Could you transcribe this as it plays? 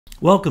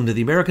Welcome to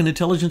the American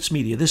Intelligence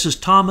Media. This is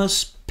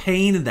Thomas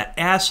Paine, the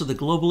ass of the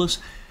globalists.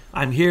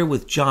 I'm here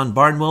with John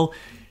Barnwell,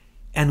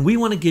 and we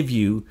want to give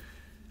you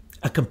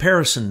a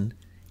comparison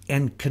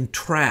and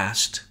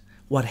contrast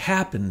what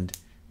happened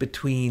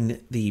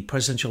between the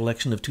presidential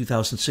election of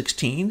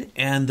 2016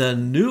 and the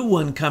new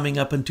one coming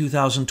up in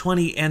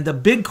 2020. And the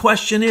big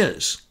question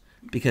is,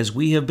 because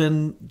we have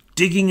been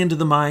digging into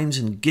the minds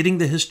and getting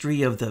the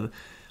history of the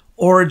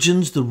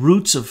origins, the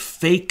roots of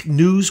fake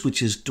news,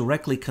 which is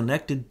directly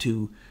connected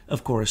to,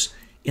 of course,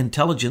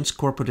 intelligence,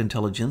 corporate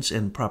intelligence,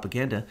 and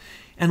propaganda.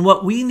 And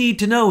what we need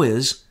to know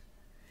is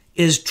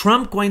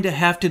Trump going to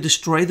have to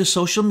destroy the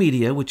social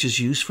media, which is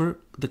used for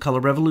the color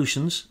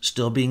revolutions,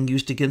 still being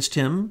used against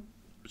him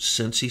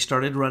since he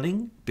started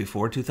running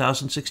before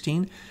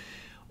 2016?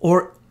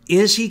 Or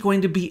is he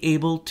going to be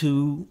able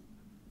to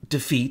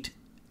defeat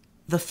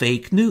the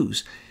fake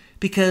news?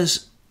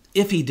 Because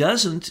if he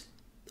doesn't,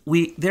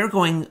 they're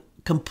going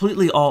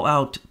completely all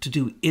out to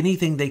do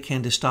anything they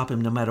can to stop him,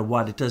 no matter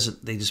what.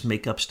 They just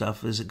make up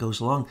stuff as it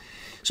goes along.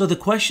 So the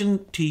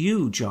question to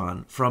you,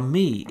 John, from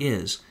me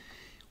is,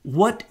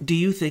 what do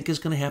you think is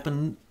going to happen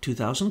in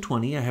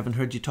 2020? I haven't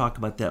heard you talk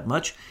about that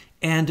much.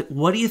 And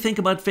what do you think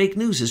about fake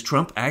news? Is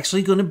Trump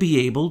actually going to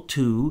be able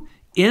to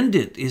end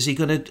it? Is he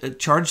going to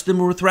charge them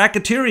with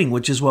racketeering,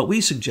 which is what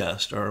we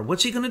suggest? Or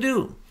what's he going to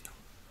do?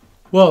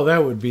 Well,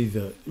 that would be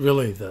the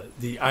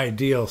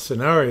ideal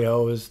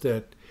scenario, is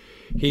that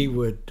he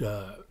would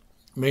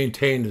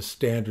maintain a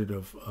standard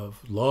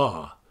of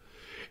law,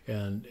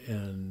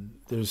 and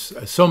there's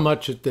so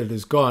much that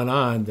has gone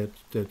on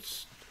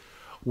that's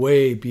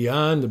way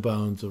beyond the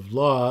bounds of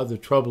law. The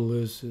trouble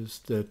is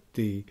that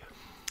the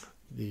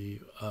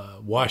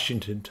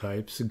Washington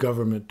types, the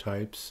government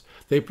types,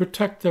 they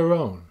protect their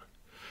own,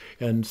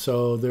 and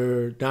so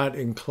they're not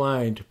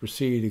inclined to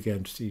proceed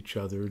against each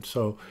other. And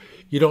so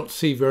you don't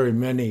see very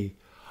many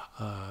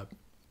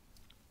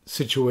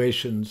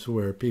situations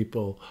where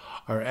people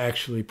are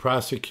actually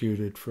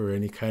prosecuted for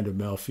any kind of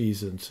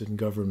malfeasance in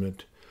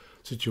government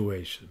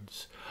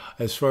situations.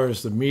 As far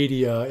as the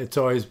media, it's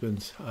always been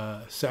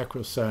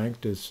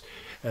sacrosanct as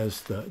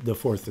the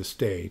Fourth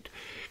Estate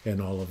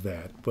and all of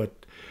that.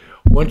 But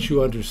once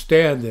you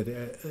understand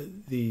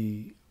that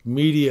the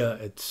media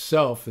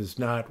itself is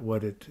not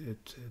what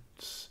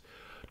it's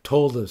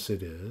told us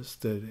it is,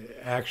 that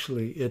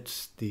actually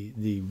it's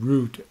the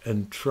root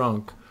and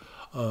trunk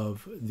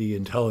of the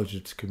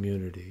intelligence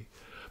community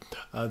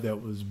that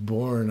was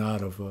born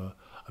out of a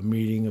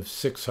meeting of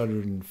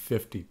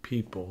 650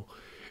 people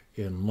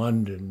in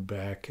London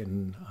back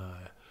in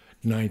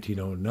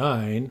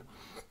 1909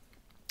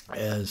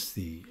 as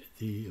the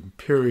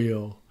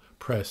Imperial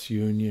Press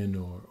Union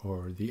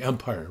or the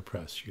Empire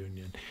Press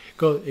Union.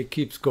 It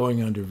keeps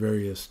going under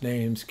various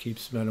names,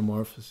 keeps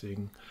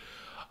metamorphosing.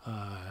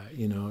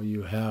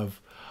 You have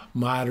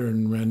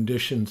modern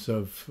renditions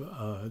of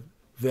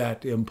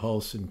that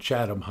impulse in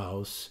Chatham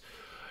House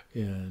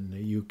in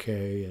the UK,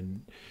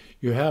 and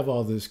you have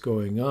all this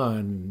going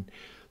on,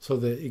 so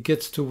that it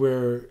gets to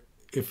where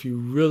if you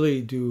really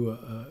do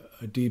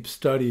a deep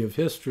study of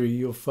history,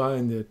 you'll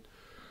find that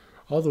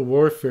all the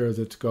warfare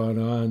that's gone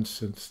on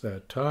since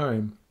that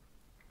time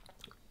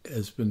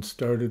has been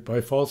started by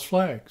false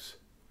flags.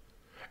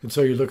 And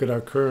so you look at our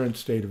current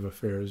state of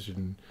affairs,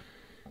 and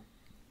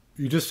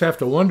you just have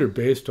to wonder,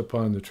 based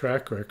upon the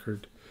track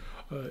record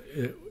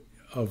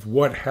of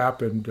what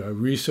happened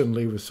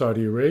recently with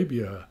Saudi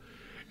Arabia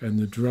and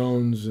the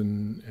drones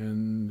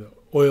and the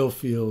oil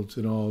fields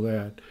and all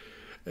that,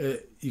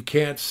 you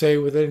can't say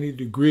with any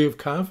degree of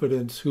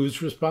confidence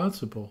who's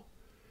responsible.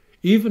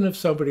 Even if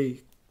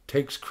somebody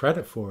takes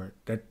credit for it,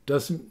 that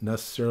doesn't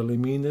necessarily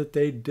mean that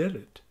they did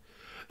it.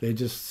 They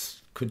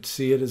just could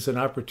see it as an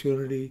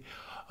opportunity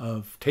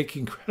of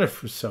taking credit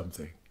for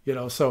something.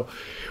 So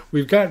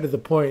we've gotten to the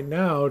point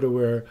now to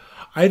where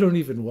I don't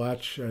even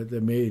watch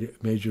the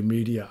major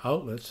media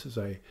outlets. As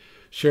I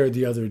shared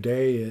the other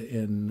day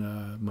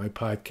in my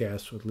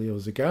podcast with Leo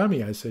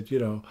Zagami, I said,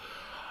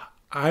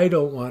 I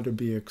don't want to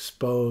be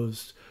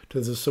exposed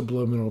to the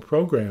subliminal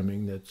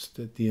programming,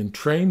 the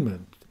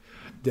entrainment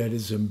that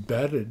is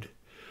embedded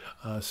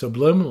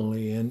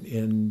subliminally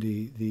in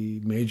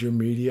the major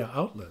media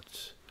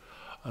outlets.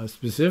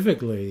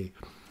 Specifically,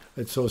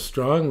 it's so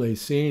strongly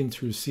seen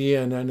through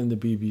CNN and the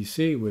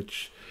BBC,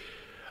 which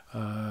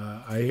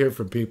I hear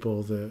from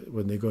people that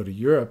when they go to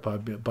Europe,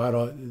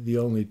 about the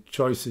only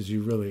choices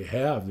you really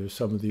have, there's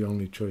some of the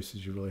only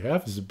choices you really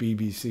have is the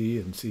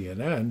BBC and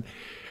CNN.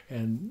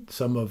 And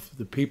some of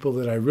the people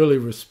that I really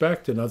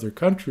respect in other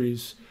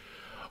countries,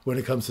 when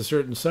it comes to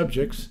certain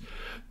subjects,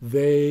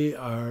 they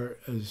are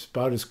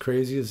about as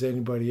crazy as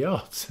anybody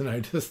else. And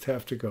I just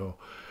have to go,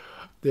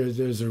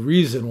 there's a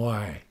reason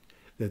why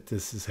that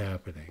this is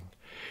happening.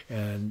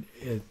 And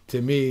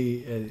to me,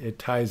 it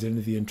ties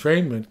into the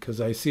entrainment,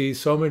 because I see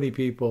so many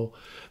people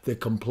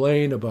that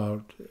complain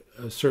about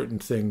certain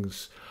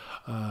things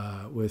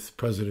with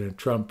President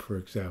Trump, for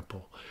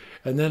example.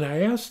 And then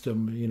I asked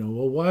them,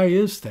 well, why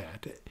is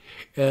that?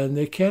 And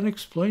they can't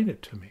explain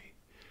it to me.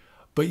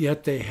 But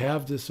yet they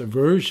have this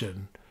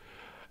aversion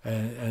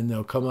and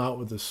they'll come out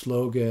with a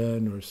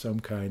slogan or some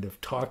kind of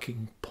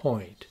talking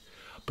point,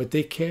 but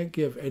they can't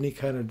give any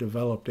kind of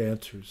developed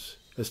answers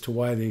as to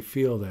why they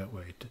feel that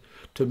way.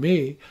 To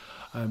me,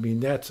 I mean,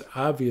 that's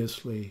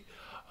obviously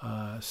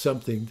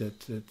something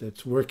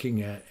that's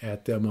working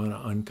at them on an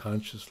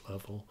unconscious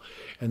level,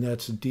 and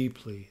that's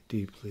deeply,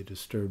 deeply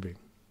disturbing.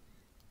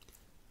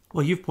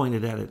 Well, you've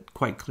pointed at it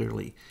quite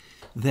clearly,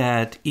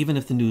 that even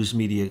if the news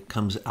media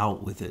comes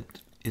out with it,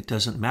 it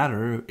doesn't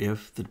matter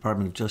if the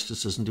Department of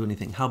Justice doesn't do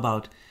anything. How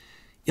about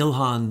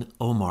Ilhan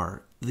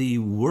Omar, the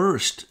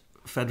worst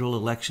Federal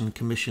Election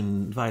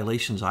Commission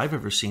violations I've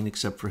ever seen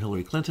except for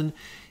Hillary Clinton,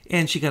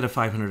 and she got a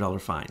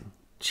 $500 fine.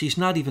 She's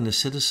not even a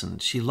citizen.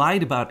 She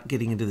lied about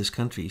getting into this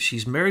country.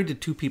 She's married to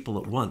two people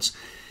at once.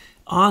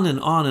 On and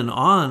on and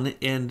on,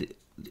 and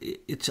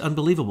it's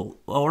unbelievable.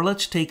 Or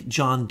let's take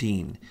John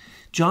Dean.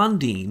 John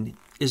Dean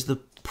is the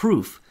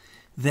proof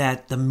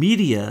that the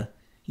media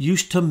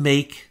used to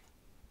make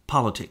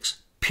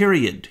politics,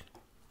 period.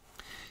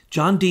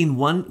 John Dean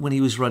won when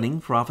he was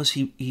running for office.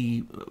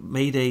 He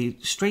made a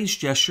strange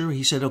gesture.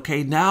 He said,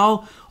 okay,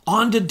 now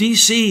on to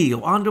D.C.,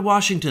 on to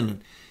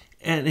Washington.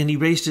 And he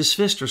raised his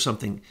fist or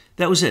something.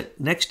 That was it.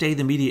 Next day,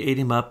 the media ate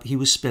him up. He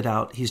was spit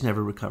out. He's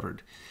never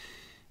recovered.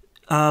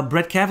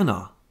 Brett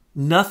Kavanaugh,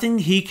 nothing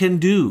he can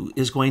do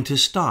is going to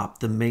stop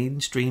the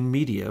mainstream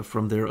media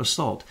from their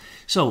assault.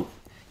 So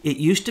it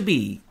used to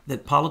be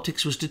that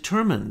politics was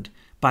determined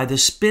by the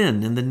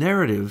spin and the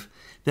narrative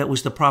that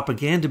was the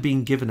propaganda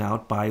being given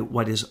out by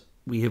what is,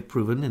 we have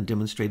proven and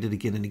demonstrated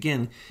again and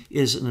again,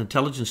 is an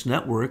intelligence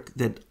network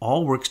that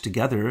all works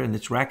together, and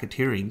it's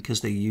racketeering because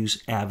they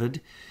use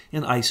Avid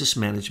and ISIS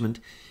management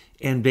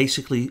and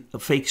basically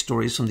fake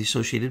stories from the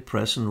Associated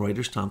Press and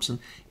Reuters Thompson,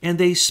 and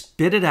they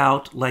spit it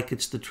out like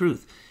it's the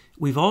truth.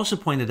 We've also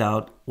pointed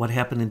out what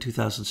happened in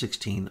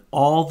 2016,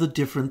 all the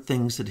different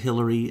things that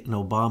Hillary and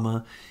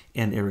Obama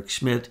and Eric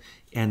Schmidt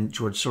and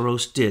George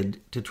Soros did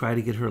to try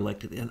to get her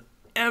elected. And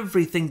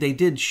everything they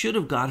did should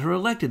have got her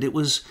elected. It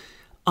was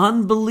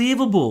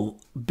unbelievable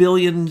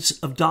billions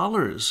of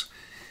dollars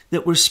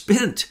that were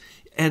spent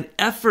and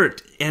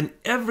effort and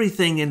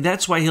everything. And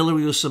that's why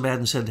Hillary was so mad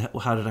and said,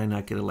 well, how did I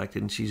not get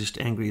elected? And she's just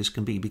angry as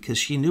can be because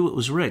she knew it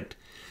was rigged.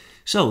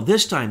 So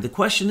this time the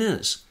question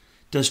is,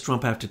 does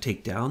Trump have to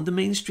take down the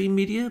mainstream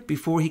media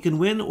before he can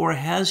win, or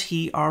has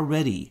he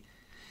already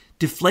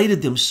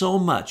deflated them so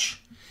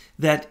much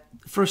that,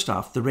 first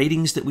off, the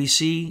ratings that we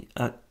see,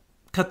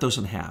 cut those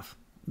in half.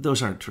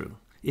 Those aren't true.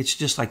 It's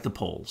just like the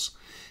polls.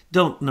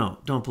 Don't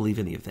believe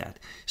any of that.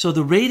 So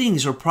the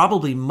ratings are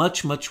probably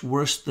much, much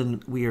worse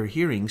than we are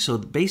hearing. So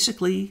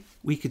basically,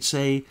 we could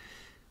say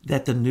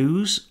that the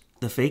news,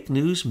 the fake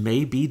news,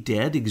 may be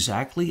dead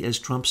exactly as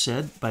Trump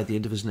said by the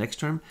end of his next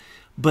term.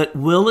 But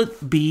will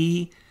it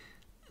be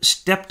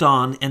stepped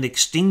on and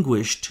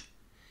extinguished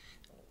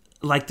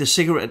like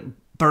the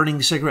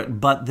burning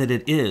cigarette butt that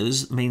it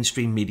is,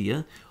 mainstream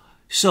media,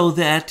 so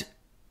that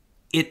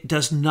it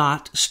does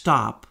not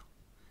stop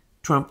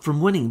Trump from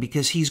winning?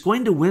 Because he's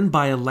going to win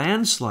by a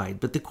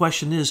landslide. But the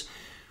question is,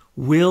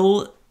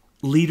 will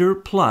Leader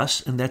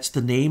Plus, and that's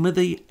the name of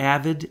the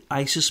Avid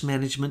ISIS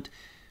management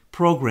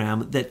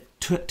program that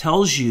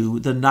tells you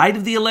the night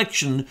of the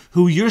election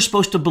who you're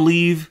supposed to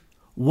believe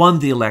won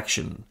the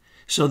election,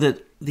 so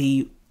that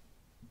the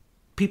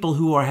people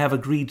who have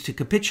agreed to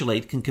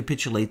capitulate can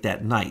capitulate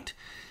that night.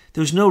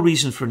 There's no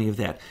reason for any of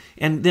that.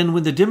 And then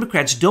when the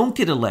Democrats don't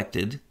get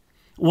elected,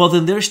 well,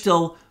 then they're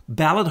still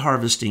ballot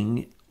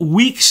harvesting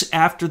weeks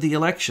after the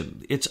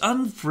election. It's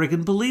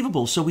unfriggin'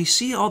 believable. So we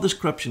see all this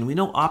corruption. We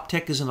know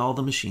Optech is in all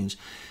the machines.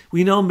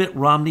 We know Mitt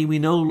Romney. We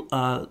know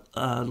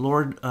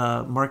Lord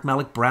Mark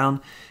Malloch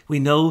Brown. We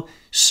know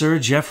Sir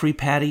Jeffrey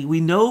Patty.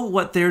 We know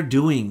what they're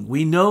doing.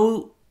 We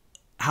know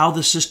how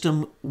the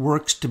system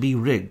works to be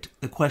rigged.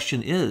 The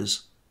question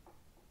is,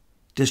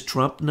 does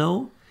Trump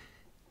know?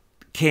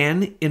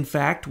 Can, in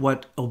fact,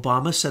 what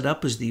Obama set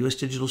up as the U.S.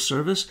 Digital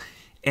Service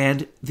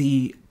and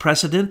the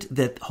precedent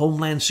that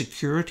Homeland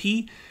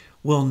Security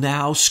will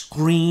now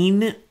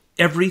screen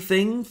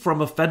everything from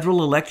a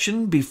federal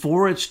election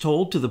before it's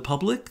told to the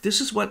public?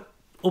 This is what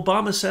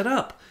Obama set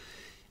up.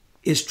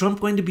 Is Trump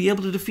going to be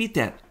able to defeat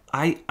that?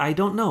 I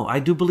don't know. I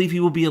do believe he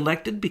will be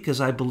elected because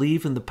I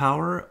believe in the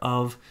power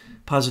of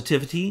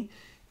positivity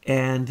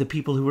and the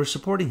people who are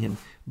supporting him.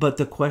 But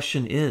the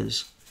question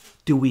is,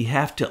 do we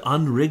have to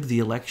unrig the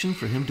election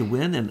for him to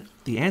win? And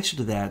the answer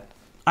to that,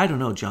 I don't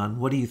know, John.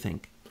 What do you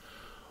think?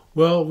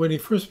 Well, when he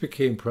first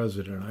became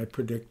president, I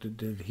predicted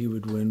that he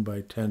would win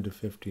by 10 to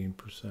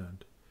 15%.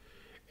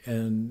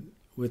 And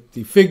with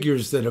the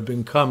figures that have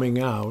been coming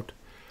out,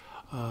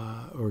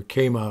 or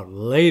came out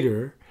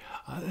later,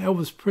 that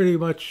was pretty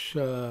much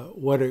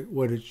what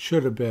it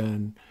should have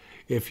been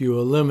if you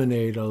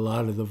eliminate a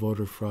lot of the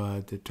voter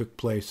fraud that took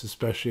place,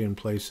 especially in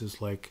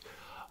places like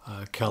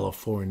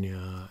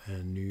California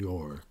and New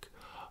York,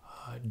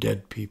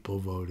 dead people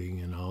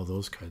voting and all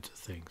those kinds of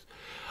things.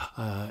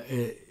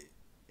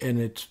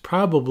 it's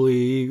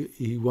probably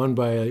he won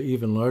by an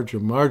even larger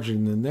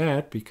margin than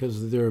that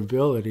because of their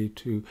ability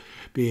to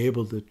be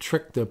able to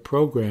trick the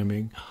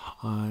programming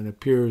on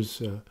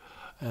appears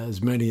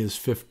as many as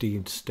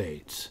 15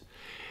 states.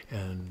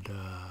 And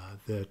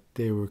that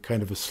they were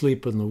kind of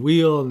asleep on the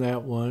wheel in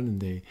that one,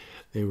 and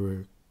they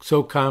were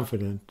so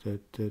confident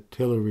that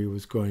Hillary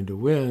was going to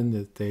win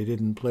that they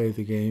didn't play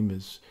the game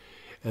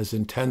as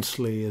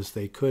intensely as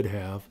they could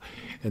have,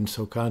 and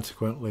so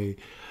consequently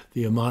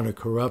the amount of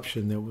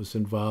corruption that was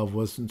involved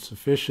wasn't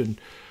sufficient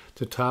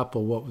to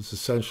topple what was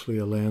essentially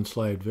a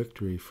landslide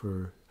victory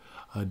for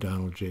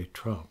Donald J.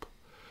 Trump.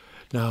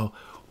 Now,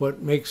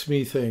 what makes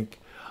me think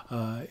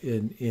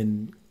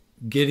in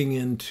getting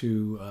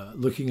into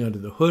looking under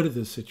the hood of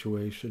the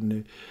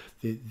situation,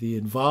 the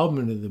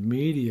involvement of the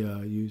media,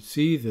 you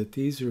see that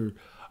these are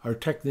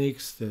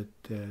techniques that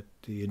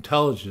the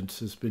intelligence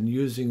has been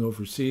using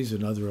overseas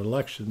in other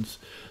elections,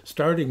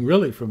 starting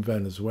really from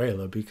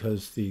Venezuela,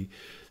 because the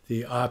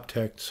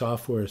Optech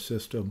software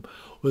system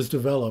was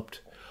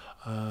developed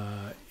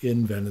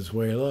in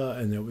Venezuela,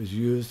 and it was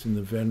used in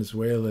the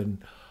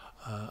Venezuelan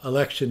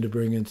election to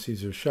bring in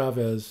Cesar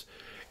Chavez,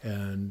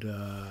 and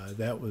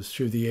that was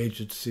through the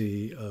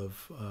agency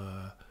of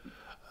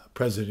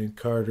President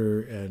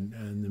Carter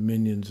and the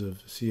minions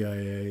of the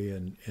CIA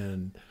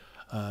and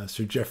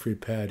Sir Jeffrey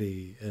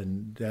Patty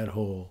and that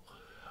whole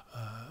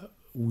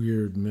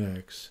weird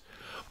mix.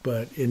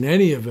 But in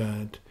any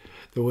event,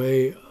 the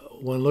way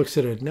one looks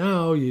at it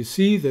now, you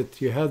see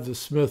that you have the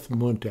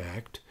Smith-Mundt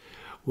Act,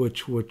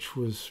 which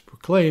was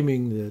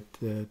proclaiming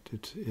that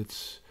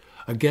it's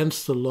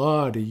against the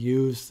law to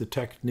use the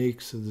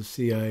techniques of the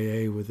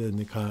CIA within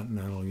the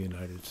continental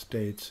United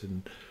States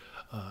and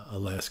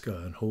Alaska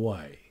and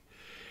Hawaii,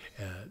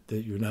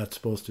 that you're not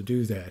supposed to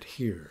do that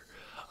here.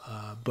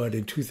 But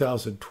in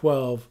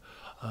 2012,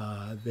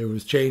 there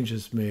was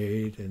changes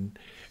made, and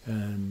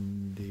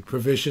the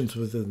provisions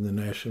within the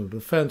National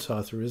Defense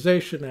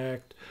Authorization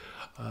Act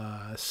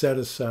set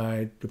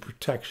aside the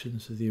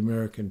protections of the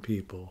American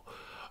people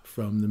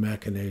from the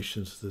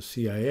machinations of the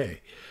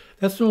CIA.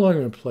 That's no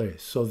longer in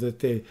place, so that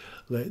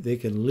they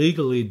can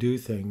legally do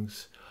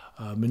things,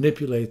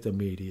 manipulate the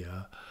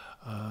media,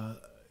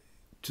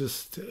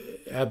 just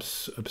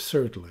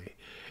absurdly,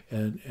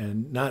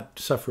 and not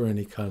suffer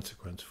any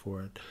consequence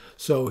for it.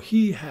 So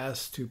he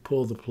has to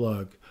pull the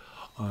plug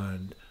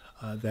on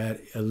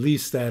that, at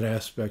least that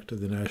aspect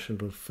of the National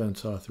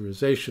Defense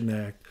Authorization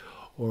Act,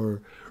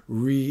 or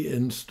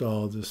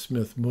reinstall the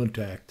Smith-Mundt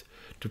Act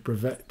to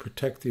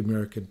protect the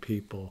American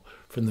people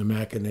from the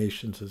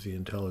machinations of the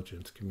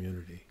intelligence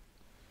community.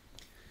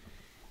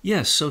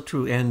 Yes, so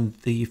true. And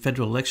the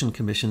Federal Election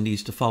Commission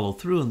needs to follow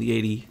through on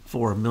the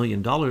 $84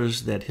 million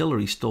that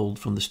Hillary stole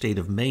from the state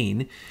of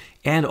Maine,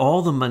 and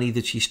all the money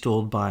that she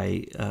stole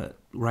by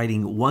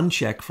writing one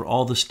check for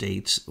all the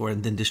states,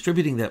 and then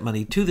distributing that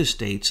money to the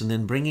states, and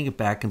then bringing it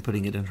back and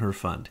putting it in her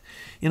fund.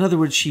 In other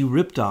words, she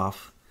ripped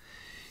off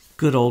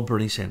good old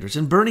Bernie Sanders.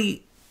 And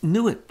Bernie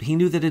knew it. He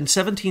knew that in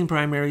 17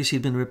 primaries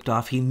he'd been ripped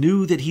off. He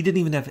knew that he didn't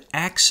even have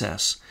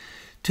access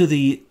to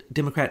the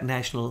Democrat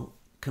National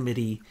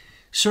Committee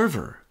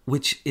server,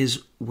 which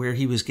is where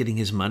he was getting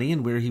his money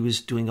and where he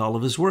was doing all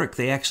of his work.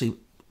 They actually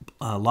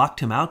locked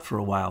him out for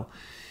a while.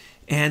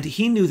 And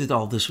he knew that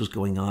all this was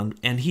going on,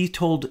 and he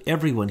told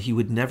everyone he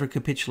would never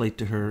capitulate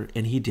to her,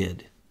 and he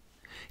did.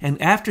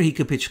 And after he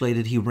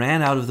capitulated, he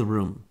ran out of the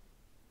room.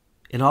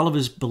 And all of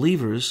his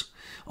believers,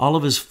 all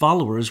of his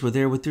followers were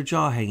there with their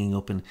jaw hanging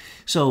open.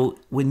 So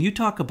when you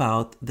talk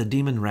about the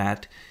Demon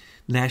Rat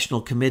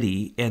National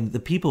Committee and the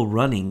people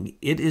running,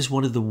 it is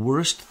one of the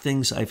worst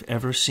things I've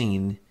ever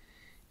seen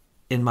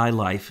in my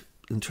life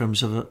in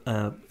terms of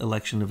an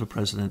election of a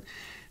president.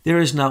 There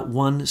is not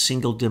one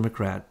single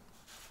Democrat.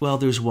 Well,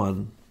 there's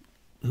one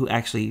who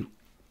actually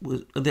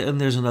was,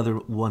 and there's another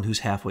one who's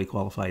halfway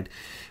qualified.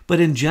 But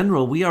in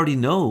general, we already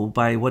know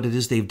by what it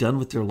is they've done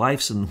with their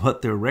lives and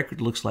what their record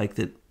looks like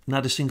that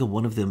not a single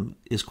one of them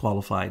is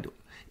qualified.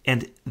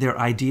 And their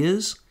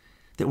ideas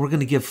that we're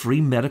going to give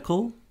free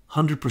medical,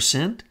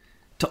 100%,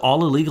 to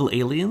all illegal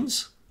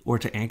aliens, or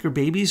to anchor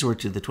babies, or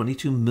to the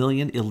 22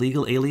 million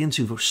illegal aliens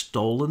who've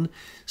stolen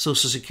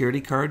Social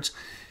Security cards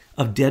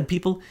of dead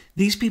people.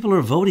 These people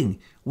are voting.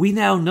 We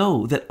now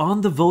know that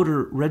on the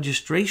voter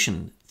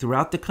registration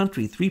throughout the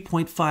country,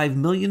 3.5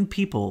 million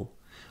people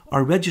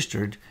are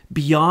registered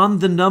beyond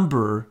the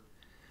number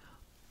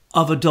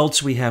of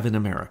adults we have in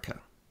America.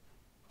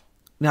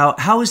 Now,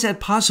 how is that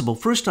possible?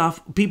 First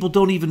off, people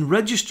don't even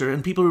register,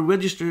 and people who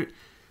register,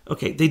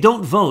 okay, they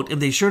don't vote,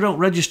 and they sure don't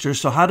register,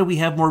 so how do we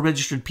have more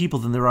registered people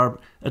than there are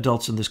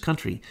adults in this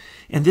country?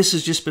 And this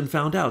has just been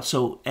found out.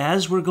 So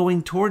as we're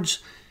going towards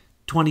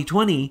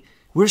 2020,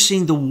 we're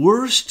seeing the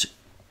worst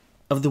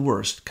of the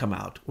worst come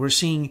out. We're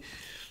seeing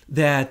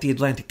that the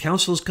Atlantic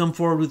Council has come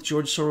forward with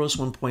George Soros,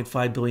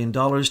 $1.5 billion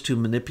to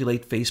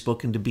manipulate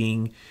Facebook into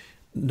being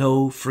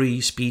no free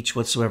speech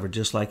whatsoever,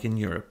 just like in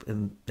Europe.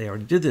 And they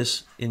already did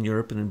this in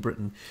Europe and in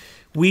Britain.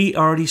 We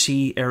already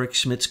see Eric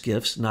Schmidt's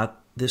gifts,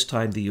 not this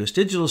time the U.S.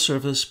 Digital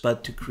Service,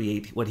 but to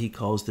create what he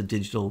calls the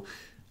Digital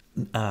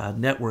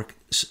network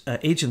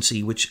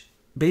agency, which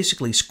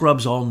basically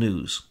scrubs all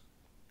news.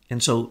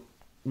 And so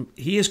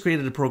he has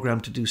created a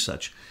program to do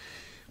such.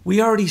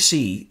 We already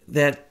see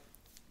that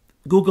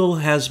Google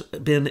has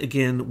been,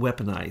 again,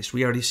 weaponized.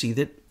 We already see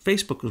that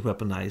Facebook was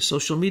weaponized.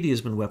 Social media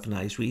has been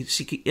weaponized. We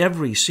see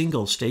every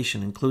single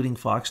station, including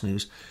Fox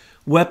News,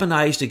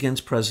 weaponized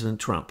against President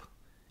Trump.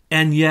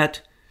 And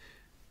yet,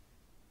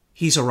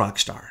 he's a rock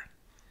star.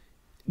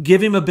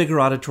 Give him a bigger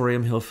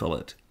auditorium, he'll fill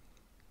it.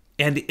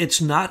 And it's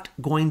not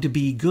going to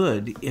be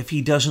good if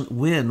he doesn't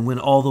win when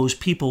all those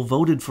people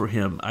voted for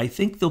him. I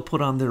think they'll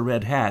put on their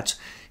red hats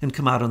and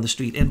come out on the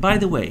street. And by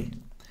the way,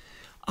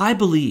 I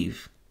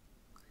believe,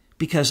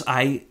 because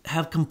I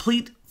have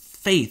complete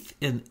faith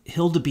in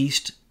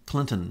Hildebeest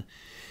Clinton,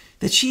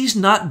 that she's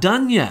not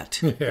done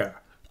yet. Yeah.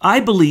 I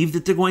believe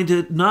that they're going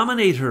to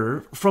nominate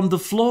her from the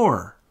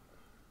floor.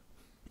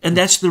 And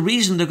that's the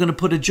reason they're going to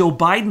put a Joe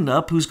Biden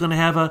up who's going to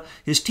have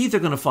his teeth are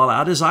going to fall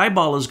out, his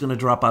eyeball is going to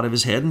drop out of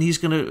his head, and he's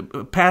going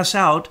to pass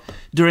out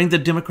during the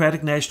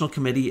Democratic National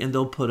Committee, and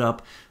they'll put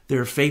up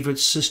their favorite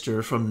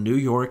sister from New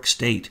York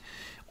State,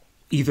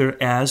 either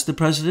as the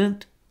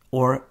president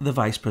or the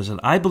vice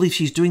president. I believe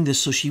she's doing this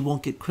so she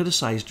won't get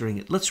criticized during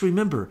it. Let's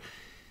remember,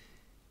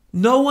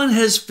 no one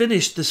has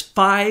finished this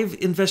 5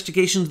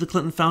 investigations of the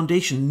Clinton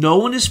Foundation. No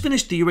one has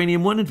finished the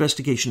Uranium One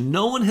investigation.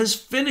 No one has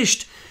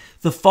finished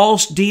the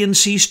false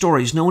DNC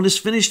stories. No one has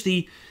finished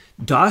the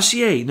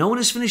dossier. No one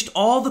has finished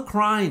all the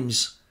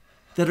crimes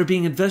that are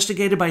being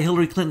investigated by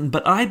Hillary Clinton.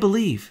 But I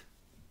believe,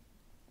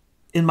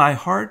 in my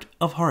heart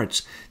of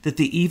hearts, that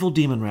the evil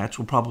demon rats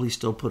will probably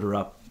still put her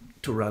up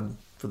to run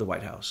for the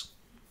White House.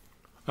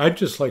 I'd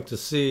just like to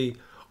see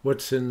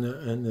what's in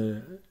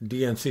the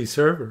DNC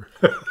server.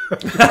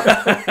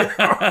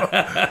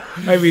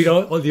 I mean,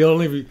 the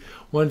only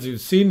ones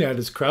who've seen that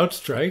is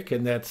CrowdStrike,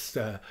 and that's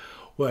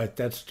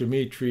that's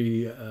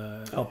Dmitry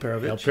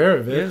Alperovitch,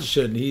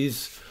 yeah. And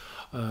he's,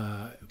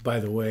 by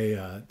the way,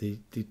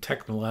 the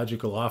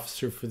technological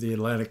officer for the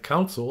Atlantic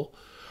Council,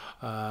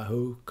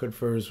 who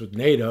confers with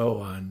NATO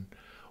on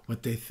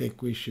what they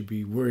think we should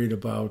be worried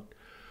about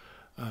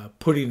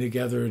putting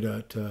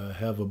together to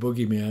have a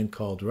boogeyman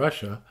called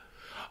Russia.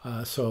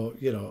 So,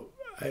 you know,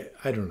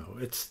 I don't know.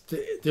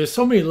 There's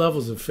so many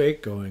levels of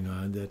fake going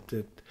on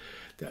that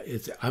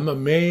I'm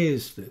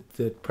amazed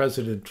that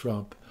President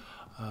Trump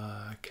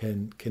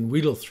can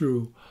wheedle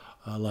through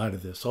a lot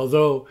of this.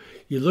 Although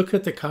you look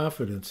at the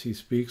confidence he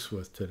speaks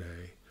with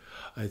today,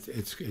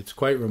 it's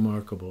quite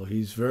remarkable.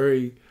 He's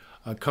very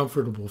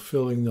comfortable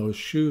filling those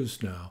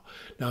shoes now.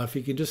 Now, if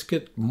he can just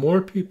get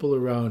more people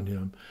around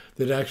him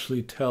that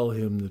actually tell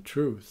him the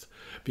truth,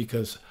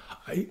 because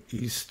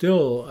he's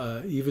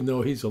still, even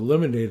though he's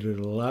eliminated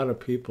a lot of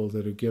people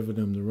that have given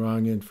him the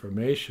wrong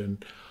information,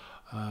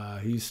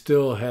 he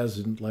still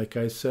hasn't, like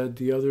I said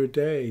the other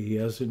day, he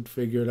hasn't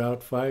figured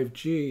out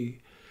 5G,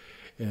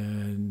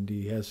 and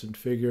he hasn't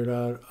figured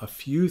out a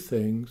few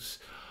things.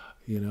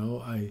 You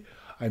know,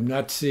 I'm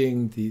not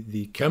seeing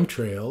the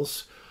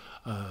chemtrails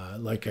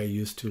like I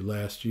used to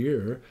last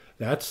year.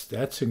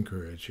 That's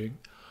encouraging,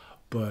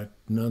 but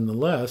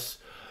nonetheless,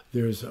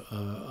 there's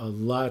a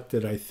lot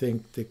that I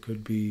think that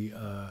could be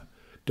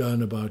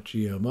done about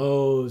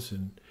GMOs,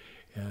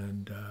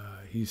 and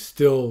he's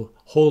still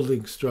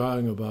holding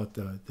strong about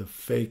the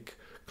fake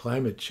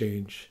climate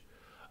change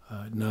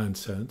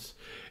nonsense.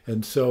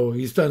 And so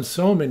he's done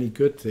so many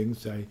good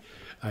things.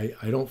 I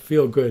don't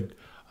feel good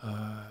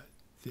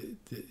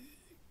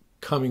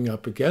coming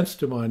up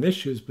against him on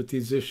issues, but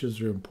these issues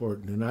are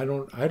important. And I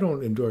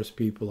don't endorse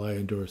people, I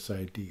endorse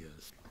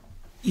ideas.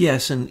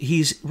 Yes, and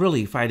he's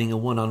really fighting a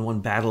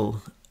one-on-one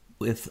battle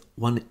with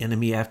one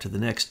enemy after the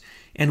next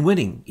and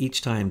winning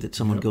each time that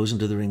someone goes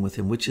into the ring with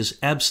him, which is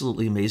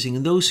absolutely amazing.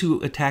 And those who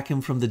attack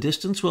him from the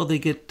distance, well, they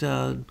get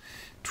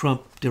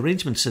Trump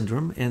derangement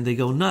syndrome and they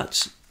go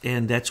nuts.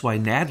 And that's why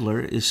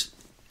Nadler is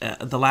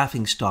the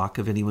laughing stock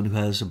of anyone who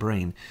has a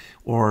brain,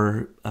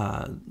 or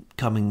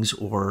Cummings,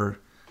 or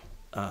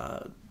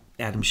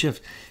Adam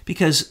Schiff.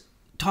 Because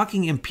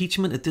talking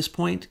impeachment at this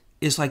point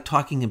is like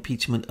talking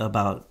impeachment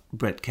about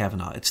Brett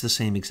Kavanaugh. It's the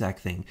same exact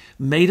thing.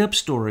 Made up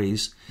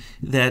stories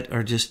that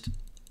are just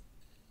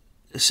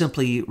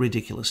simply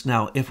ridiculous.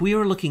 Now, if we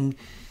are looking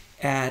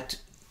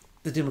at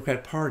the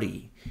Democrat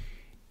Party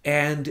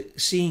and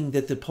seeing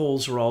that the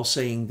polls are all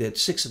saying that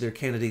 6 of their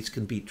candidates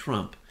can beat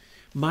Trump,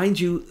 mind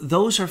you,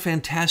 those are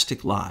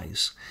fantastic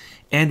lies.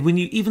 And when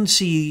you even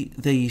see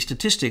the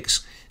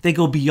statistics, they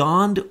go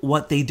beyond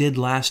what they did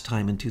last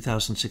time in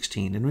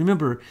 2016. And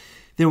remember,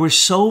 there were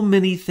so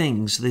many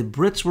things. The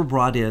Brits were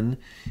brought in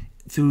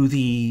through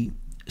the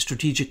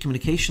Strategic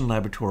Communication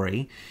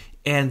Laboratory,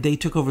 and they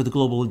took over the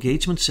Global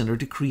Engagement Center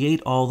to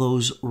create all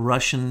those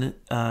Russian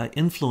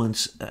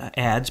influence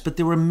ads. But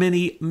there were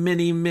many,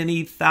 many,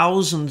 many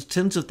thousands,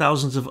 tens of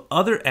thousands of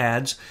other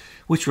ads,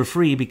 which were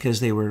free because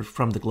they were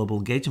from the Global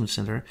Engagement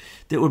Center,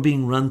 that were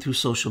being run through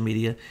social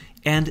media.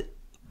 And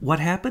what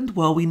happened?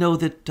 Well, we know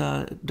that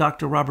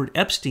Dr. Robert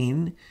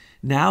Epstein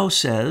now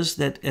says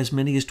that as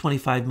many as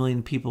 25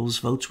 million people's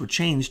votes were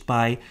changed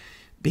by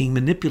being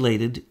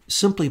manipulated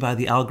simply by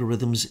the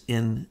algorithms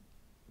in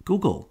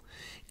Google.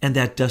 And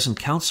that doesn't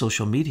count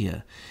social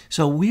media.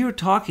 So we are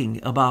talking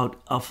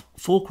about a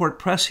full court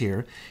press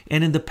here.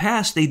 And in the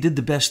past, they did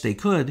the best they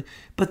could,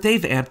 but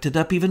they've amped it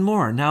up even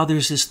more. Now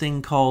there's this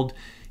thing called,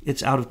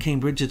 it's out of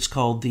Cambridge, it's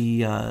called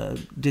the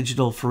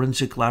Digital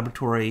Forensic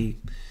Laboratory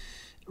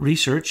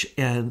Research.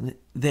 And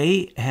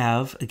they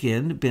have,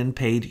 again, been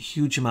paid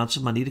huge amounts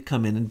of money to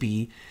come in and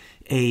be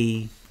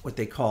what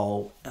they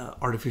call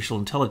artificial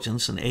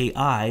intelligence, an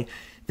AI,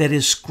 that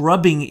is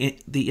scrubbing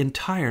the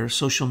entire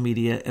social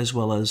media as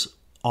well as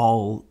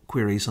all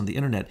queries on the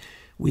internet.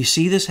 We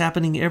see this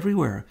happening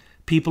everywhere.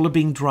 People are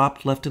being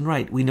dropped left and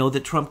right. We know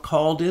that Trump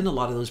called in a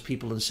lot of those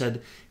people and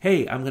said,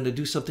 hey, I'm going to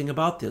do something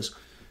about this.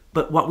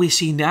 But what we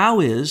see now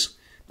is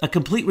a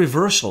complete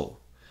reversal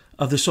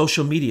of the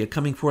social media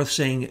coming forth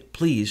saying,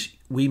 please,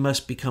 we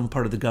must become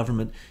part of the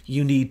government.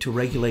 You need to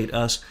regulate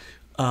us.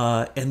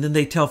 And then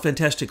they tell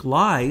fantastic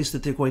lies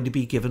that they're going to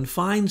be given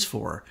fines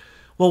for.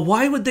 Well,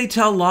 why would they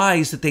tell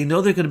lies that they know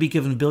they're going to be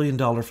given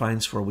billion-dollar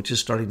fines for, which is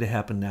starting to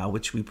happen now,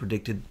 which we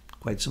predicted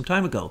quite some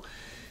time ago?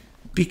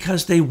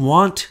 Because they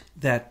want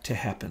that to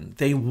happen.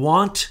 They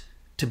want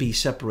to be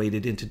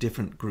separated into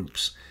different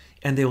groups,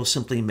 and they will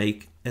simply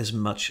make as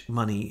much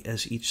money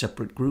as each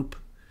separate group.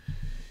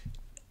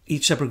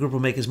 Each separate group will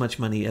make as much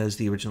money as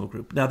the original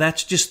group. Now,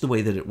 that's just the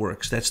way that it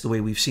works. That's the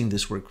way we've seen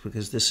this work,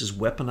 because this is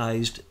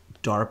weaponized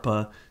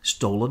DARPA,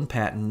 stolen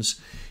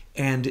patents,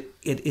 and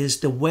it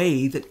is the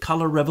way that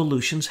color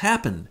revolutions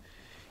happen.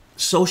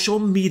 Social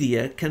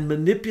media can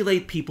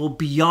manipulate people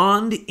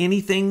beyond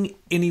anything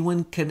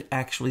anyone can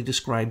actually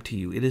describe to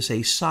you. It is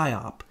a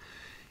psyop.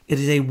 It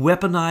is a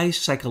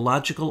weaponized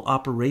psychological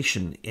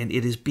operation, and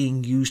it is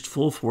being used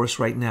full force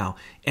right now.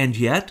 And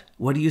yet,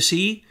 what do you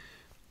see?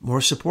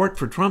 More support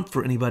for Trump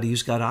for anybody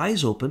who's got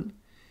eyes open.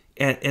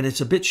 And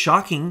it's a bit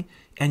shocking,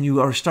 and you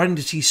are starting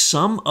to see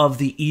some of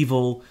the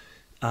evil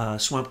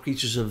swamp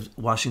creatures of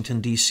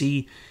Washington,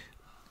 D.C.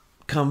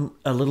 come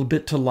a little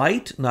bit to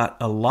light, not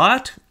a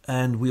lot,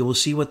 and we will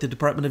see what the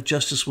Department of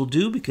Justice will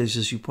do, because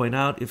as you point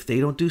out, if they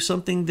don't do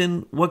something,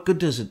 then what good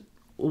does it?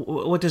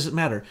 What does it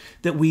matter?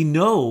 That we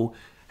know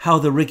how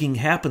the rigging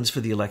happens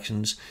for the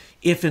elections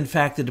if, in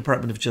fact, the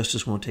Department of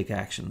Justice won't take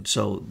action.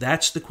 So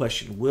that's the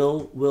question.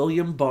 Will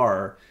William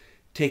Barr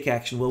take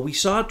action? Well, we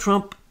saw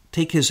Trump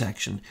take his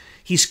action.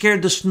 He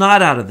scared the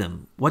snot out of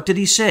them. What did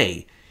he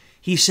say?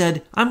 He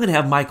said, I'm going to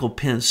have Michael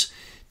Pence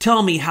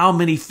tell me how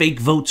many fake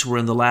votes were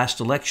in the last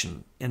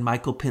election. And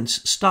Michael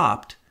Pence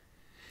stopped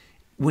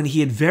when he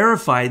had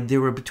verified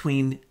there were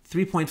between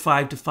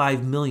 3.5 to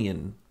 5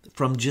 million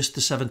from just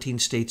the 17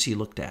 states he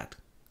looked at.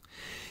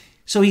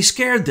 So he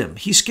scared them.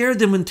 He scared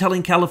them in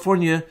telling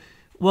California,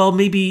 well,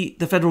 maybe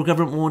the federal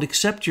government won't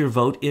accept your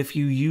vote if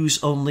you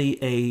use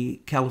only a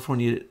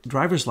California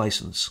driver's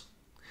license.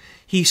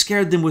 He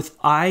scared them with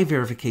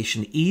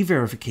I-verification,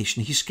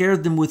 E-verification. He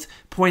scared them with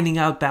pointing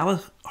out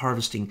ballot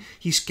harvesting.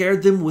 He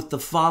scared them with the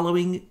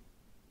following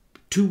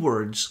 2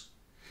 words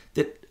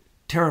that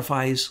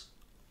terrifies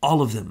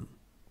all of them: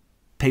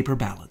 paper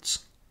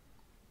ballots.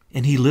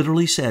 And he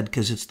literally said,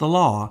 because it's the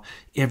law,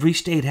 every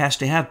state has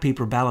to have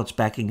paper ballots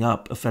backing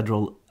up a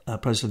federal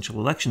presidential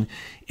election,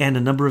 and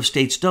a number of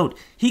states don't.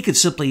 He could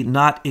simply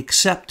not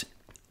accept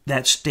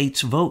that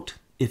state's vote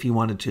if he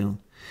wanted to.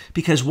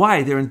 Because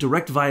why? They're in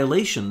direct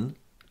violation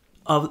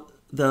of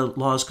the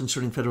laws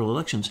concerning federal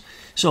elections.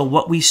 So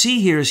what we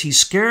see here is he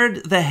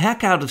scared the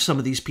heck out of some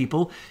of these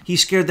people. He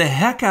scared the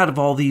heck out of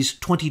all these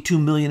 22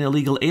 million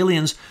illegal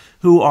aliens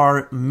who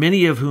are,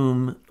 many of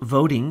whom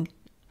voting,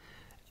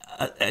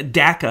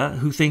 DACA,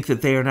 who think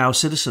that they are now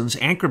citizens,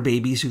 anchor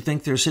babies who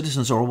think they're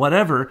citizens, or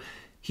whatever.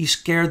 He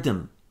scared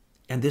them.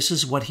 And this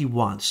is what he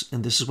wants,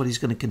 and this is what he's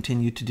going to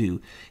continue to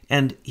do.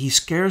 And he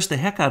scares the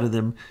heck out of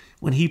them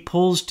when he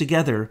pulls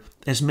together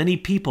as many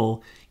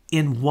people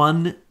in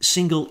one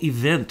single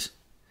event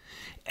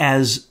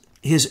as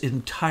his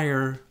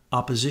entire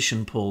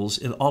opposition pulls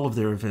in all of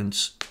their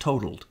events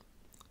totaled.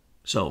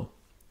 So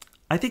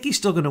I think he's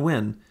still going to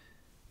win,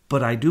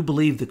 but I do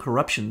believe the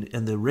corruption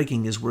and the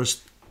rigging is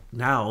worse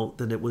now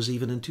than it was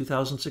even in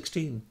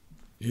 2016.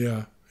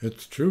 Yeah,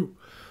 it's true.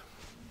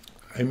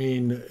 I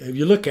mean, if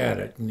you look at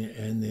it,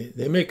 and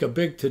they make a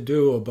big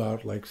to-do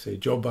about, like, say,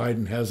 Joe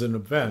Biden has an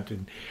event,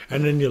 and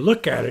then you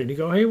look at it and you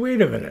go, hey,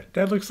 wait a minute,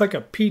 that looks like a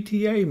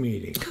PTA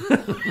meeting,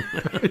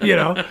 you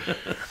know?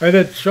 And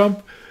then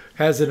Trump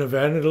has an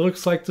event and it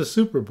looks like the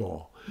Super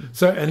Bowl.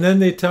 So, and then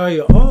they tell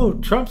you, oh,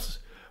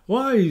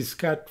 he's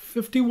got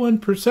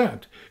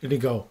 51%. And you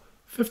go,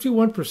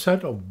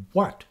 51% of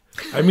what?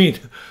 I mean,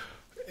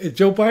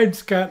 Joe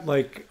Biden's got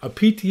like a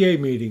PTA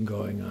meeting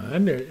going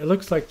on. It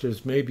looks like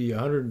there's maybe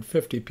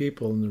 150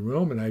 people in the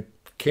room, and I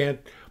can't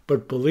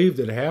but believe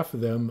that half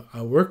of them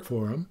work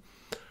for him.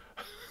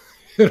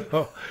 You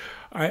know,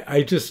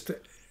 I just,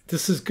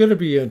 this is going to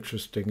be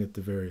interesting at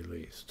the very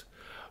least.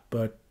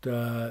 But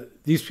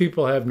these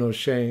people have no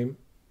shame.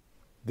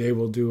 They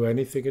will do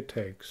anything it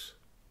takes.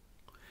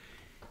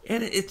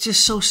 And it's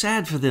just so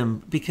sad for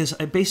them, because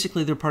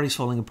basically their party's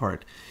falling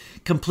apart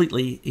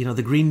completely. You know,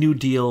 the Green New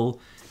Deal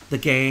the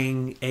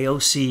gang,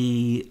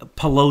 AOC,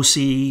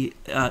 Pelosi,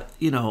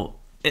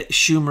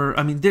 Schumer.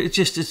 I mean, it's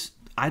just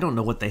I don't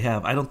know what they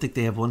have. I don't think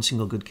they have one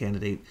single good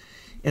candidate.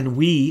 And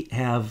we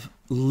have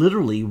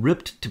literally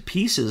ripped to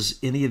pieces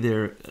any of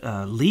their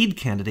lead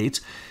candidates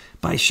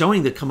by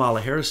showing that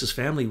Kamala Harris's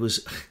family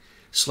was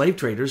slave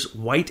traders,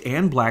 white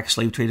and black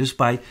slave traders,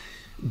 by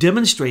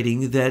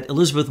demonstrating that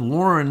Elizabeth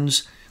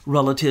Warren's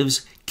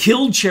relatives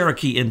killed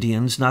Cherokee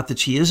Indians, not that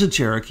she is a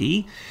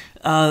Cherokee,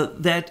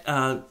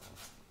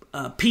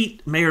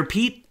 Mayor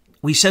Pete,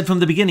 we said from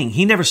the beginning,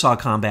 he never saw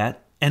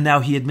combat, and now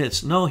he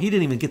admits, no, he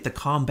didn't even get the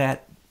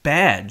combat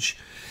badge.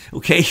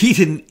 Okay, he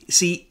didn't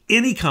see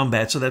any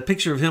combat. So that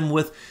picture of him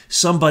with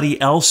somebody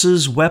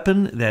else's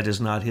weapon, that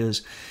is not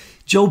his.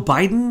 Joe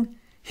Biden,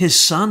 his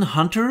son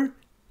Hunter,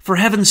 for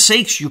heaven's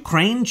sakes,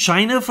 Ukraine,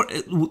 China,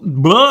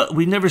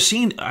 we've never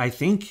seen, I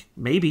think,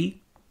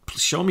 maybe,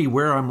 show me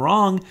where I'm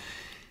wrong.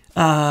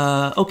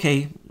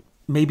 Okay,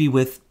 maybe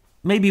with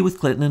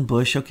Clinton and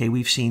Bush, okay,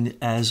 we've seen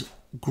as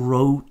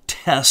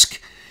grotesque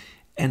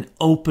and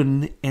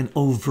open and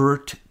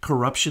overt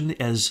corruption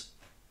as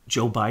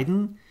Joe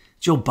Biden.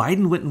 Joe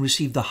Biden went and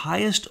received the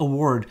highest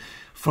award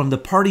from the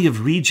Party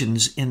of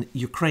Regions in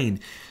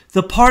Ukraine,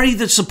 the party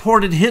that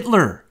supported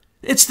Hitler.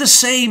 It's the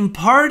same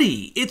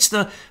party. It's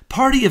the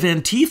party of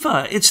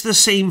Antifa. It's the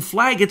same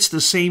flag. It's the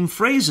same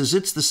phrases.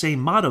 It's the same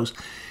mottos.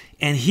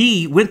 And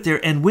he went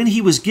there, and when he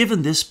was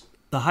given this,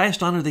 the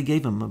highest honor they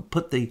gave him, and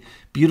put the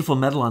beautiful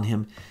medal on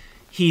him,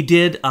 he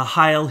did a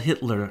Heil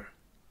Hitler.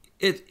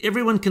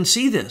 Everyone can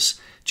see this.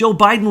 Joe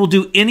Biden will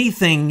do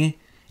anything,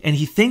 and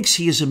he thinks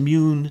he is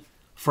immune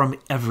from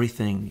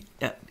everything.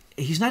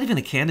 He's not even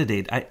a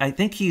candidate. I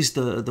think he's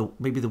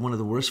maybe one of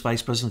the worst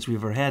vice presidents we've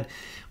ever had.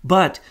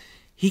 But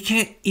he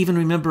can't even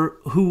remember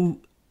who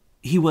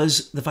he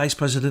was the vice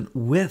president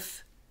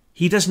with.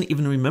 He doesn't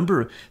even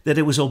remember that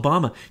it was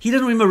Obama. He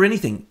doesn't remember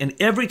anything. And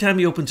every time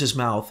he opens his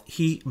mouth,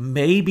 he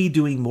may be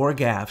doing more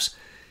gaffes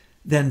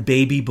than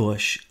Baby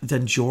Bush,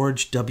 than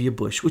George W.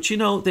 Bush, which,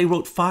 they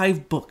wrote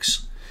 5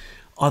 books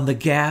on the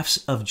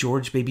gaffes of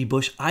George Baby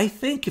Bush. I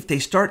think if they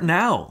start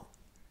now,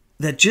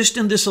 that just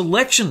in this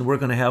election, we're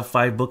going to have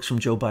 5 books from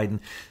Joe Biden.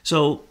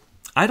 So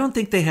I don't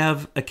think they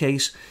have a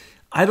case.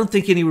 I don't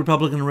think any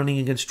Republican running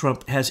against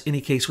Trump has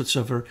any case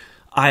whatsoever.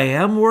 I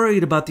am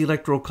worried about the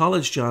Electoral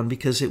College, John,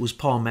 because it was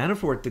Paul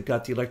Manafort that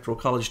got the Electoral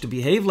College to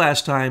behave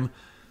last time.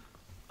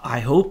 I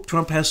hope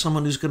Trump has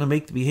someone who's going to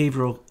make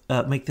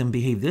them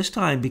behave this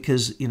time,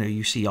 because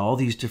you see all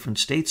these different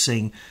states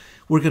saying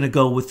we're going to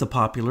go with the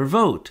popular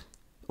vote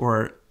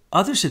or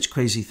other such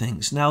crazy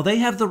things. Now, they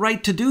have the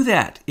right to do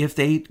that if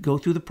they go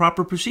through the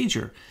proper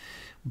procedure.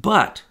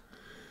 But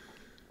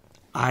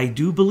I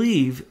do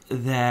believe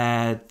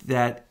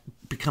that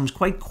becomes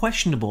quite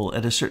questionable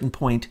at a certain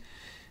point,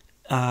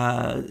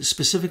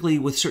 specifically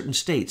with certain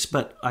states.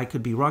 But I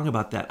could be wrong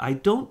about that. I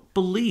don't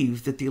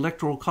believe that the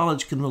Electoral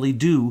College can really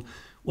do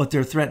what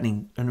they're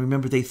threatening. And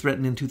remember, they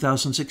threatened in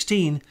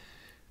 2016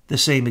 the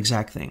same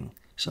exact thing.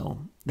 So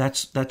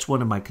that's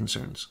one of my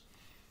concerns.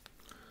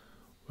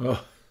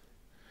 Well,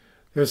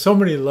 there's so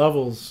many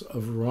levels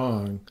of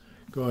wrong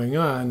going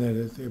on that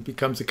it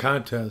becomes a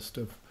contest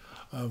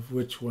of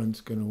which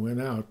one's going to win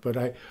out. But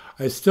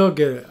I still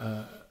get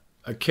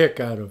a kick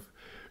out of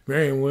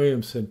Marianne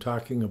Williamson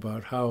talking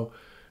about how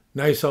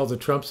nice all the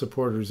Trump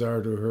supporters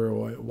are to her.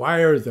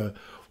 Why are the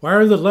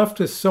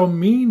leftists so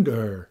mean to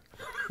her?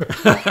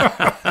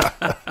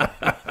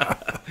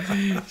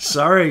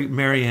 Sorry,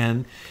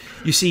 Marianne.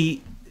 You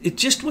see,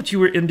 it's just what you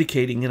were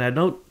indicating, and I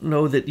don't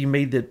know that you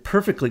made that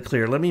perfectly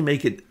clear. Let me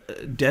make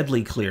it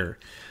deadly clear.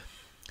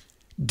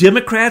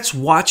 Democrats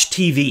watch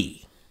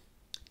TV.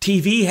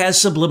 TV has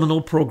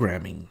subliminal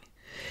programming.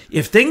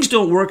 If things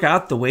don't work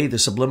out the way the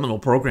subliminal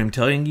program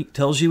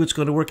tells you it's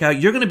going to work out,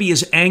 you're going to be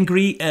as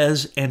angry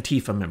as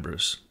Antifa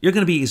members. You're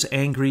going to be as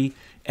angry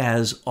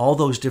as all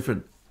those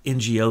different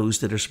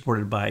NGOs that are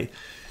supported by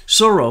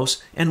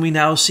Soros. And we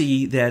now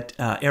see that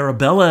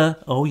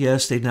Arabella, oh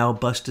yes, they've now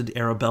busted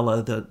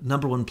Arabella, the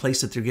number one place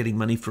that they're getting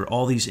money for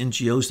all these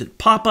NGOs that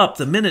pop up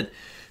the minute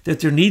that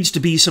there needs to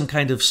be some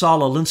kind of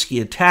Saul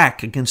Alinsky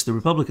attack against the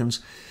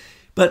Republicans.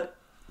 But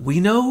we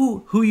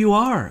know who you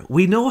are.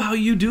 We know how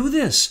you do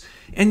this.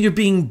 And you're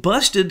being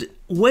busted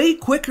way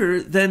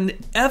quicker than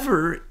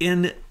ever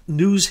in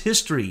news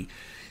history.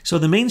 So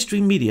the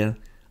mainstream media,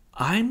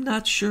 I'm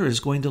not sure is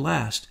going to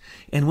last.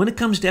 And when it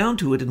comes down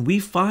to it and we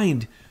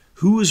find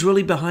who is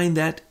really behind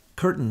that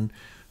curtain,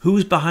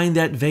 who's behind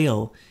that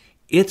veil,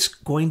 it's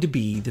going to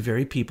be the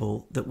very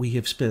people that we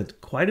have spent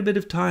quite a bit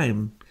of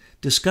time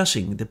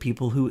discussing, the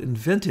people who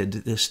invented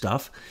this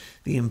stuff,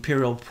 the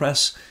Imperial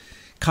Press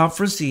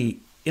Conference, the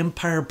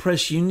Empire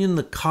Press Union,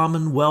 the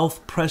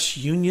Commonwealth Press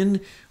Union,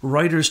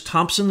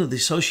 Reuters-Thompson of the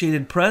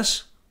Associated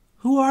Press.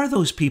 Who are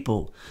those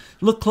people?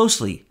 Look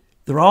closely.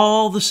 They're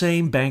all the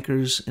same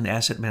bankers and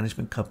asset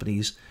management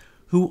companies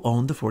who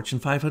own the Fortune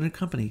 500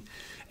 company,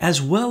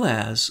 as well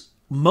as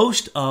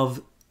most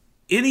of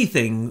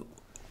anything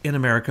in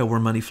America where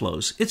money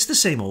flows. It's the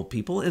same old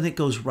people, and it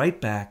goes right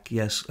back,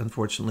 yes,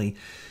 unfortunately,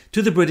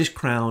 to the British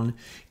Crown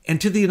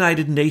and to the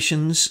United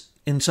Nations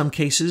in some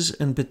cases,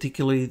 and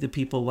particularly the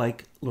people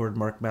like Lord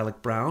Mark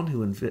Malloch Brown,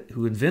 who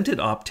invented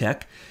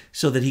OPTEC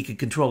so that he could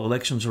control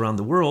elections around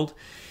the world.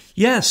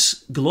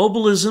 Yes,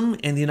 globalism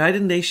and the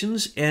United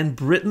Nations and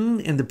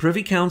Britain and the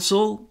Privy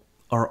Council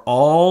are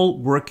all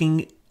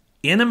working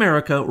in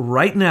America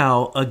right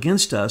now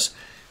against us.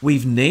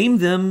 We've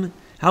named them.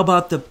 How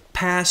about the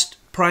past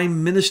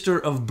Prime Minister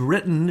of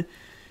Britain,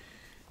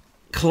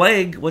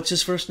 Clegg? What's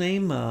his first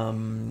name?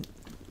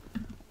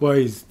 Well,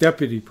 he's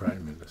Deputy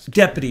Prime Minister.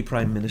 Deputy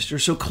Prime Minister.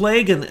 So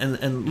Clegg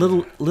and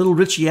little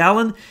Richie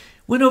Allen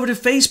went over to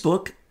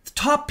Facebook. The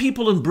top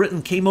people in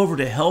Britain came over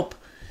to help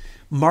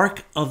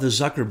Mark of the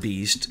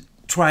Zuckerbeast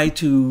try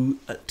to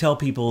tell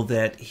people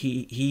that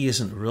he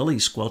isn't really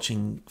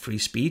squelching free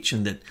speech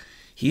and that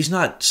he's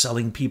not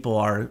selling people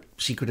our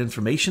secret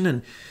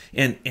information.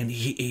 And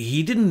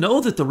he didn't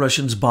know that the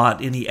Russians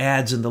bought any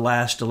ads in the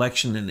last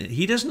election. And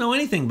he doesn't know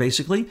anything,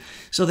 basically.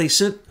 So they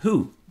sent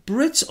who?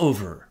 Brits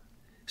over.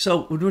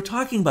 So when we're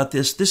talking about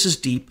this is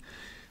deep.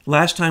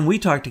 Last time we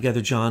talked together,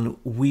 John,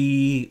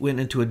 we went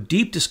into a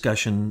deep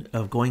discussion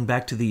of going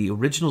back to the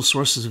original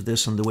sources of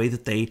this and the way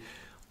that they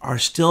are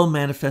still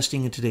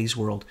manifesting in today's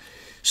world.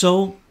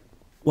 So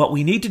what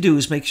we need to do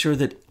is make sure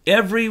that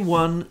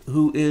everyone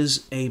who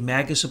is a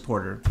MAGA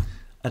supporter,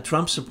 a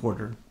Trump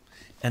supporter,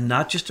 and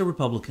not just a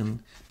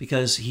Republican,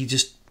 because he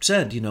just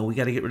said, we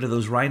got to get rid of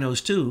those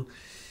rhinos too,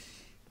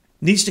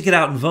 needs to get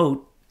out and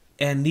vote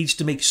and needs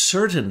to make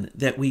certain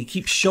that we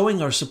keep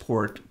showing our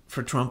support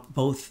for Trump,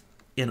 both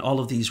in all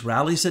of these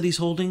rallies that he's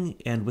holding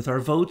and with our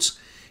votes,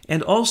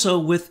 and also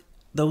with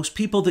those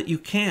people that you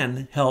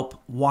can help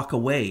walk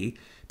away,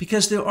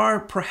 because there are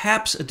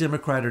perhaps a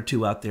Democrat or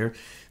two out there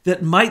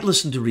that might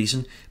listen to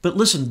reason. But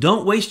listen,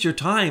 don't waste your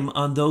time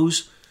on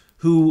those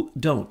who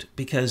don't,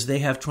 because they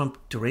have Trump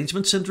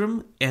derangement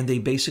syndrome, and they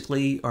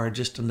basically are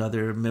just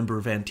another member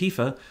of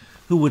Antifa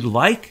who would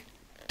like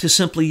to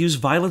simply use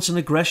violence and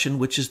aggression,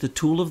 which is the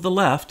tool of the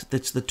left,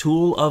 that's the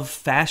tool of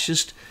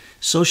fascist,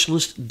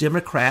 socialist,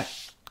 Democrat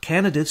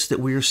candidates that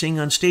we are seeing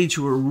on stage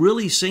who are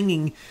really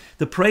singing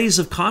the praise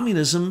of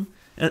communism,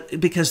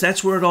 because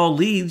that's where it all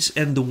leads,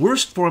 and the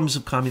worst forms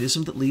of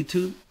communism that lead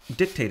to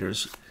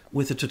dictators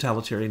with a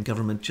totalitarian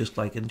government, just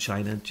like in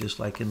China, just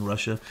like in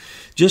Russia,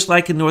 just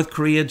like in North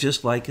Korea,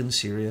 just like in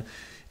Syria,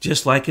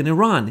 just like in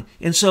Iran.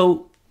 And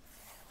so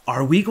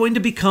are we going to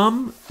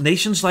become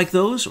nations like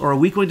those, or are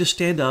we going to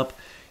stand up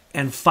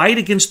and fight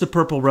against the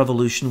Purple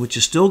Revolution, which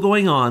is still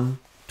going on,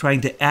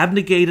 trying to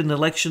abnegate an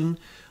election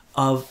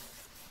of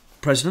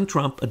President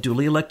Trump, a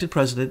duly elected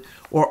president?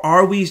 Or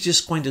are we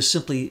just going to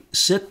simply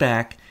sit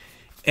back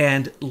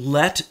and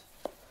let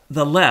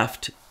the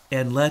left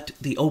and let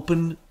the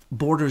open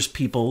borders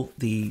people,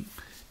 the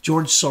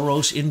George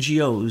Soros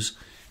NGOs,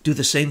 do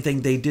the same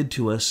thing they did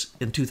to us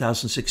in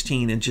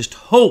 2016 and just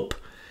hope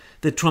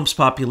that Trump's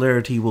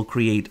popularity will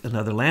create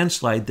another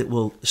landslide that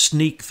will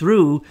sneak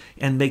through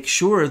and make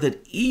sure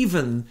that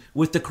even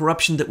with the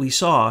corruption that we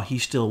saw, he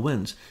still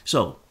wins?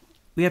 So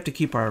we have to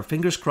keep our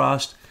fingers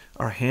crossed,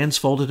 our hands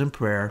folded in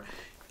prayer,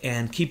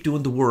 and keep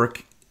doing the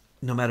work,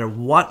 no matter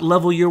what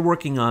level you're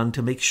working on,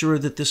 to make sure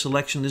that this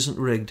election isn't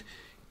rigged.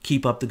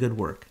 Keep up the good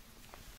work.